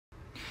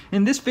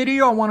In this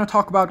video, I want to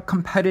talk about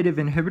competitive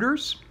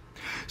inhibitors.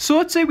 So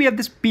let's say we have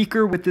this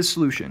beaker with this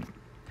solution.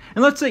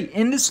 And let's say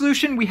in this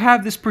solution, we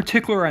have this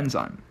particular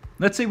enzyme.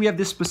 Let's say we have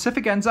this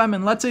specific enzyme,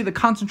 and let's say the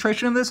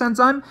concentration of this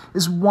enzyme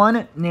is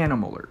 1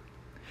 nanomolar.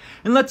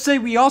 And let's say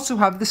we also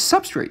have this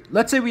substrate.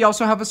 Let's say we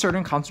also have a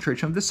certain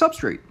concentration of this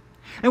substrate.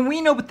 And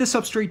we know what this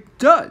substrate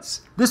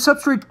does. This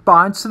substrate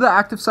binds to the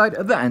active site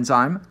of the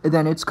enzyme, and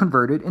then it's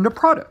converted into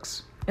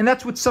products. And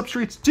that's what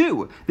substrates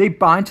do. They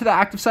bind to the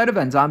active site of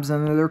enzymes,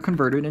 and then they're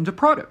converted into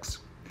products.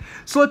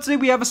 So let's say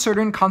we have a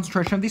certain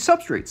concentration of these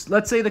substrates.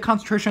 Let's say the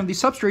concentration of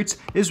these substrates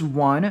is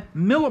 1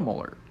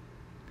 millimolar.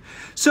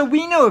 So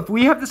we know if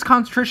we have this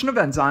concentration of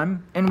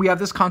enzyme and we have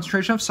this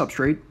concentration of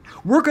substrate,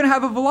 we're going to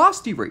have a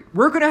velocity rate.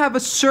 We're going to have a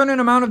certain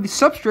amount of these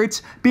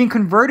substrates being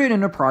converted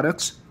into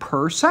products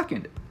per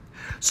second.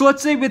 So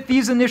let's say with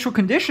these initial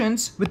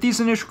conditions,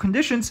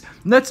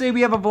 let's say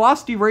we have a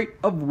velocity rate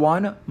of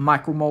 1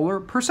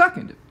 micromolar per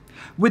second.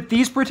 With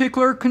these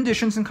particular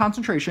conditions and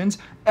concentrations,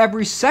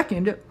 every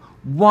second,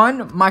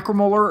 1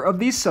 micromolar of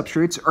these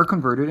substrates are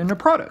converted into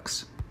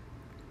products.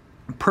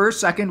 Per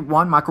second,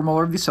 1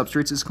 micromolar of these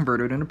substrates is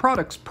converted into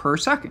products per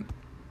second.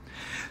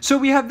 So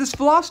we have this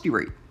velocity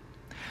rate.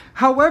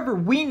 However,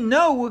 we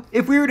know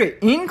if we were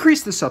to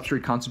increase the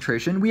substrate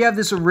concentration, we have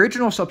this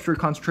original substrate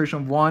concentration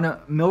of 1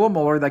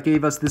 millimolar that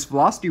gave us this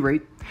velocity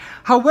rate.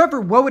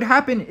 However, what would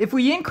happen if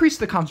we increased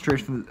the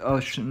concentration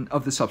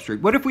of the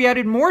substrate? What if we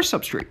added more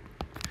substrate?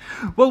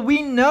 Well,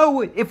 we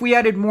know if we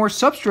added more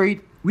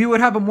substrate, we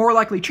would have a more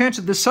likely chance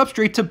of this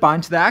substrate to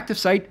bind to the active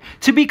site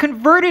to be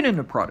converted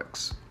into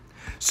products.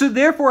 So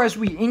therefore, as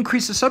we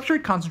increase the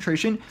substrate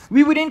concentration,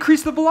 we would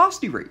increase the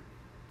velocity rate.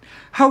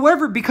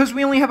 However, because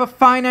we only have a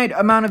finite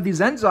amount of these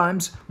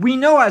enzymes, we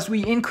know as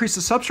we increase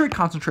the substrate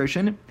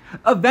concentration,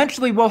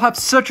 eventually we'll have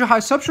such a high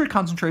substrate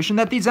concentration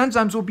that these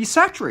enzymes will be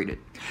saturated.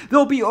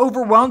 They'll be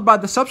overwhelmed by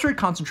the substrate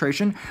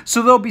concentration,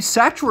 so they'll be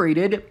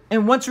saturated,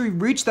 and once we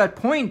reach that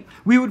point,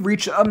 we would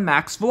reach a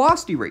max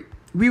velocity rate.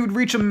 We would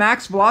reach a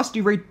max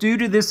velocity rate due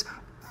to this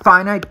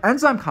finite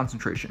enzyme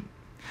concentration.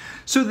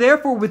 So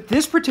therefore, with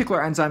this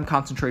particular enzyme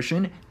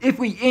concentration, if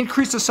we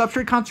increase the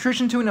substrate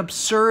concentration to an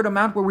absurd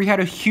amount where we had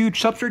a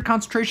huge substrate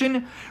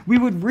concentration, we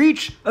would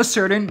reach a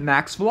certain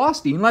max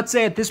velocity. And let's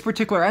say at this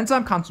particular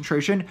enzyme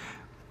concentration,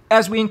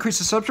 as we increase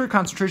the substrate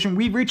concentration,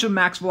 we reach a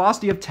max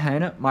velocity of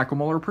 10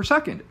 micromolar per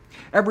second.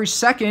 Every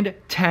second,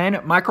 10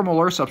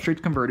 micromolar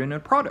substrates converted into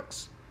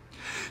products.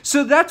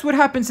 So that's what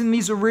happens in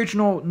these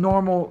original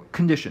normal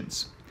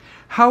conditions.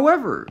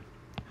 However,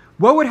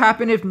 what would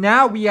happen if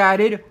now we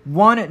added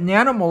 1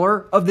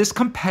 nanomolar of this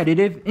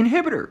competitive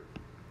inhibitor?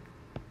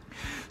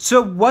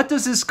 So what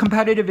does this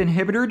competitive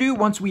inhibitor do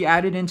once we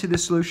add it into the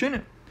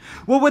solution?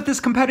 Well, what this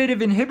competitive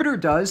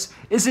inhibitor does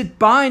is it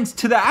binds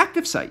to the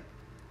active site.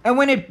 And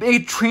when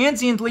it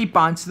transiently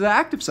binds to the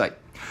active site.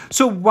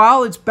 So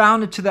while it's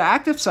bounded to the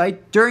active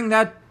site, during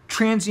that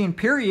transient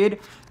period,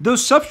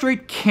 those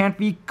substrate can't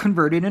be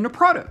converted into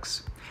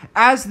products.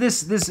 As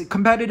this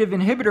competitive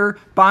inhibitor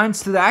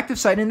binds to the active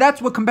site, and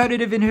that's what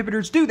competitive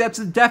inhibitors do. That's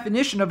the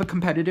definition of a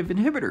competitive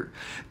inhibitor.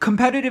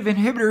 Competitive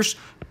inhibitors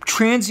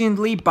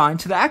transiently bind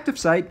to the active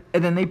site,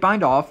 and then they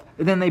bind off,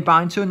 and then they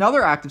bind to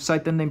another active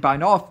site, then they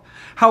bind off.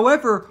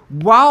 However,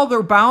 while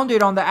they're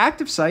bounded on the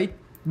active site,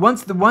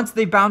 once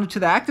they bounded to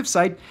the active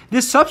site,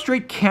 this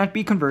substrate can't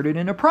be converted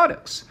into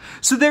products.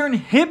 So they're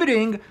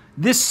inhibiting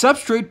this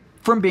substrate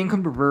from being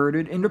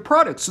converted into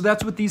products. So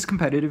that's what these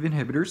competitive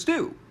inhibitors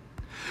do.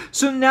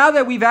 So now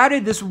that we've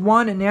added this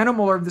 1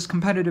 nanomolar of this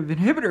competitive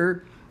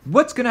inhibitor,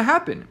 what's going to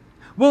happen?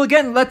 Well,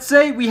 again, let's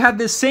say we have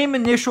this same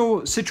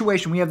initial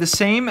situation. We have the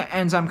same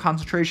enzyme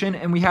concentration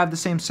and we have the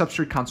same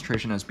substrate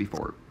concentration as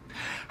before.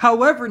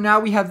 However, now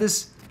we have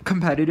this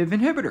competitive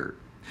inhibitor.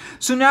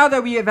 So now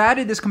that we have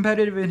added this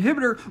competitive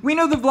inhibitor, we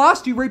know the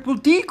velocity rate will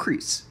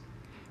decrease.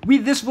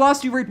 This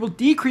velocity rate will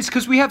decrease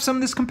because we have some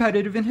of this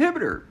competitive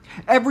inhibitor.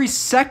 Every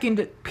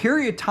second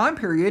time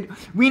period,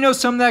 we know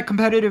some of that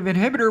competitive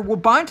inhibitor will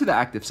bind to the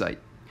active site.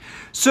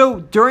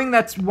 So during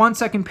that 1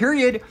 second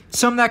period,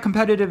 some of that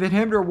competitive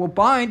inhibitor will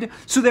bind,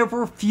 so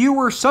therefore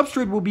fewer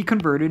substrate will be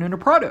converted into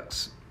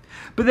products.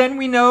 But then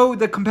we know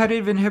the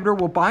competitive inhibitor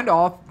will bind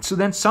off, so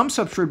then some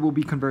substrate will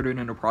be converted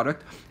into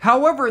product.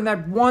 However, in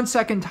that 1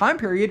 second time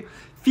period,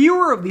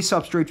 fewer of these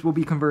substrates will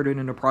be converted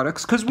into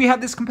products because we have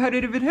this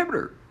competitive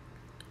inhibitor.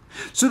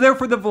 So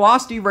therefore, the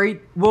velocity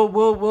rate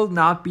will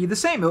not be the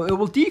same. It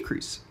will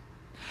decrease.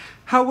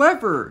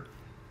 However,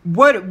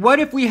 what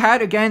if we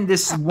had, again,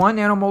 this 1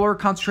 nanomolar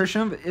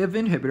concentration of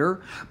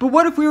inhibitor, but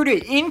what if we were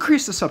to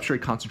increase the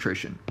substrate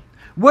concentration?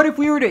 What if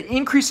we were to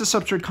increase the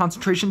substrate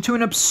concentration to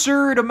an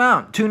absurd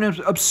amount, to an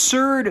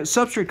absurd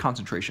substrate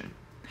concentration?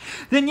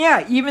 Then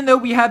yeah, even though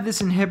we have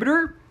this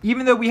inhibitor,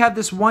 even though we have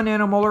this 1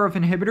 nanomolar of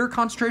inhibitor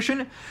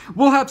concentration,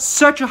 we'll have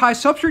such a high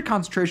substrate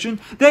concentration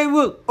that it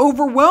will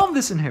overwhelm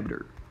this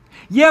inhibitor.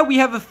 Yeah, we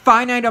have a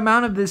finite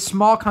amount of this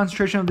small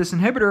concentration of this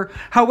inhibitor.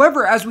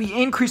 However, as we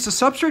increase the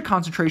substrate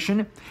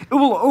concentration, it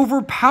will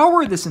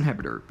overpower this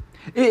inhibitor.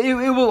 It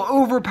will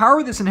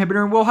overpower this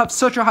inhibitor and we'll have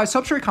such a high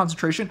substrate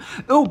concentration,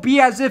 it'll be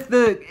as if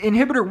the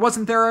inhibitor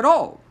wasn't there at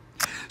all.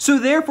 So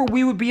therefore,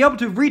 we would be able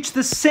to reach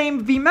the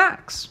same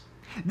Vmax.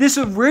 This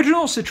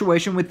original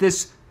situation with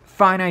this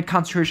finite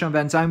concentration of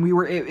enzyme,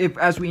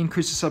 as we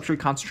increase the substrate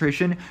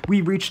concentration,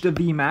 we reached a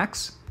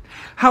Vmax.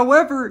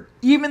 However,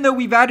 even though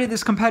we've added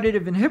this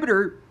competitive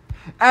inhibitor,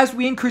 as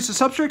we increase the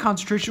substrate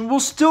concentration, we'll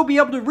still be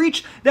able to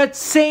reach that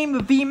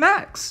same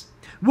Vmax.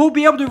 We'll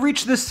be able to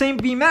reach the same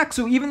Vmax.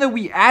 So even though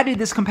we added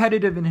this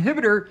competitive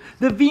inhibitor,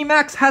 the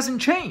Vmax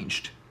hasn't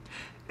changed.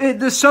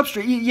 The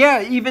substrate,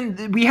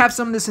 even we have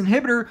some of this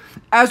inhibitor,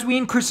 as we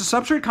increase the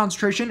substrate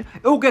concentration,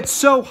 it'll get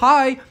so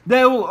high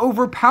that it will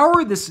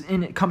overpower this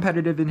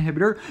competitive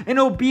inhibitor, and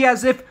it'll be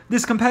as if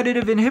this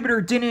competitive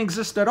inhibitor didn't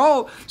exist at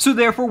all, so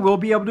therefore we'll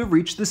be able to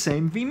reach the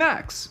same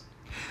Vmax.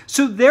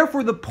 So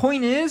therefore the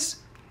point is,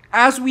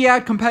 as we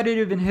add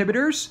competitive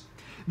inhibitors,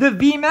 the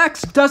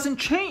Vmax doesn't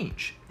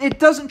change. It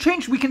doesn't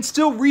change. We can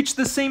still reach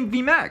the same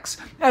Vmax.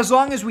 As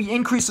long as we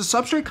increase the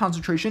substrate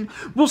concentration,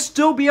 we'll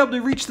still be able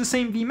to reach the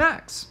same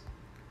Vmax.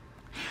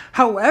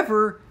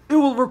 However, it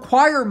will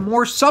require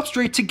more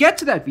substrate to get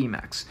to that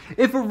Vmax.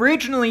 If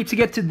originally to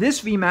get to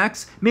this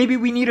Vmax, maybe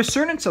we need a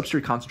certain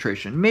substrate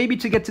concentration. Maybe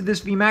to get to this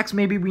Vmax,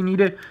 maybe we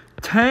need a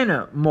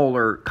 10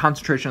 molar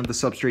concentration of the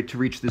substrate to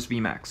reach this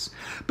Vmax.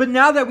 But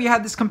now that we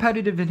have this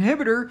competitive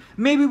inhibitor,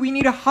 maybe we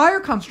need a higher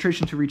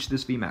concentration to reach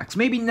this Vmax.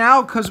 Maybe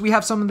now, because we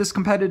have some of this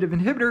competitive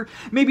inhibitor,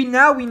 maybe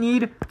now we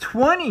need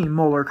 20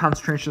 molar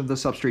concentration of the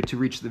substrate to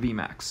reach the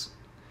Vmax.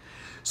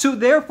 So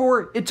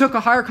therefore, it took a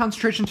higher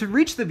concentration to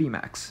reach the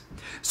Vmax.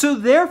 So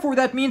therefore,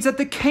 that means that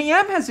the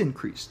Km has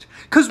increased.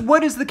 Because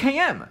what is the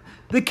Km?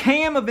 The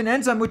Km of an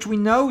enzyme, which we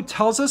know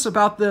tells us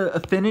about the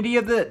affinity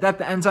of that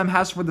the enzyme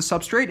has for the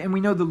substrate, and we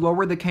know the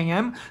lower the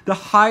Km, the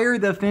higher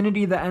the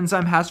affinity the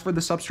enzyme has for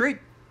the substrate.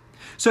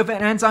 So if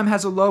an enzyme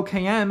has a low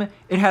Km,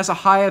 it has a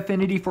high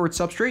affinity for its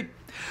substrate.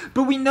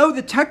 But we know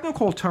the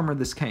technical term of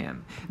this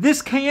Km.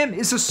 This Km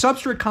is the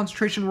substrate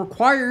concentration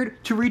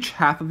required to reach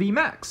half of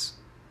Vmax.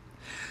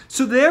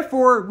 So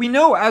therefore, we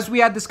know as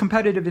we add this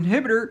competitive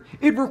inhibitor,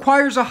 it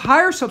requires a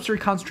higher substrate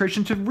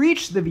concentration to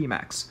reach the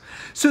Vmax.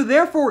 So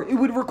therefore, it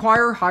would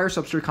require a higher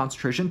substrate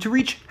concentration to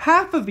reach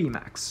half of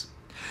Vmax.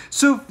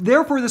 So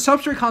therefore, the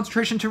substrate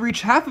concentration to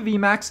reach half of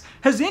Vmax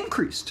has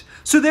increased.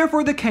 So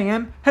therefore, the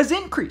Km has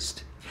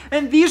increased.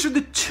 And these are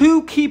the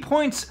two key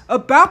points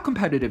about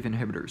competitive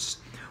inhibitors.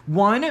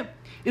 One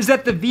is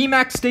that the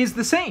Vmax stays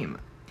the same.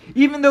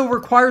 Even though it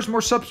requires more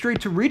substrate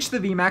to reach the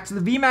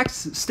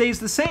Vmax stays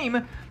the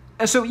same.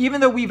 So even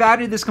though we've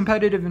added this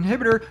competitive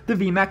inhibitor, the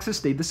Vmax has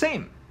stayed the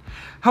same.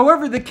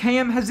 However, the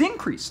Km has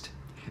increased.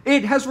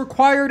 It has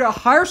required a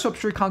higher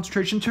substrate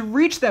concentration to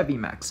reach that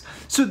Vmax.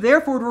 So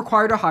therefore, it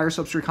required a higher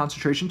substrate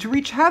concentration to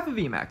reach half of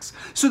Vmax.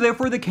 So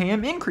therefore, the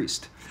Km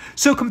increased.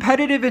 So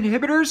competitive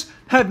inhibitors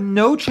have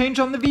no change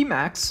on the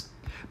Vmax,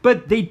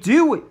 but they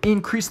do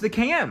increase the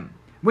Km.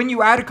 When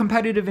you add a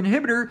competitive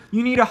inhibitor,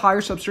 you need a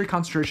higher substrate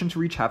concentration to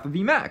reach half of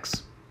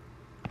Vmax.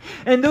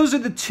 And those are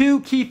the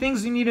two key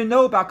things you need to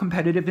know about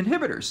competitive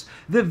inhibitors.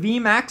 The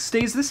Vmax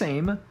stays the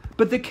same,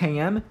 but the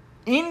Km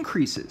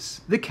increases.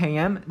 The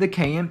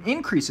Km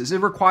increases. It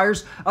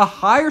requires a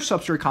higher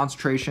substrate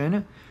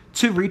concentration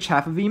to reach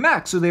half of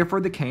Vmax, so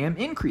therefore the Km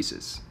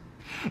increases.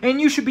 And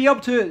you should be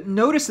able to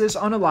notice this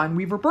on a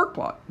Lineweaver-Burke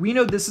plot. We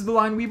know this is the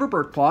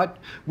Lineweaver-Burke plot,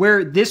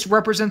 where this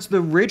represents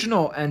the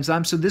original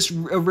enzyme, so this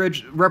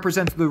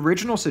represents the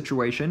original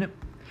situation.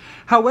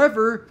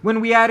 However, when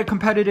we add a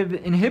competitive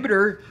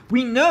inhibitor,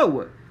 we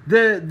know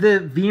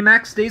the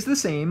Vmax stays the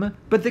same,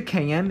 but the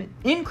Km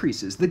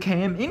increases. The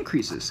Km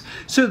increases.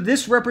 So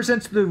this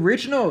represents the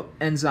original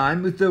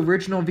enzyme with the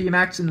original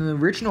Vmax and the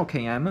original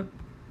Km,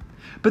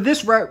 but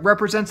this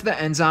represents the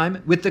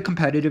enzyme with the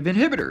competitive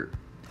inhibitor.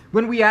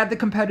 When we add the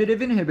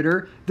competitive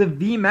inhibitor, the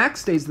Vmax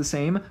stays the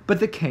same, but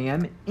the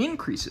Km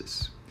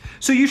increases.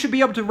 So you should be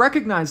able to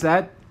recognize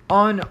that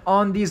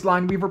on these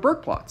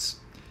Lineweaver-Burke plots.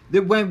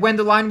 When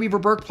the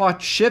Lineweaver-Burke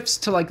plot shifts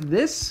to like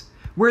this,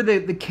 where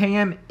the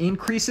Km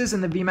increases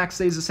and the Vmax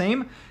stays the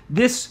same,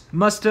 this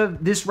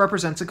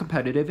represents a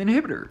competitive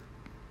inhibitor.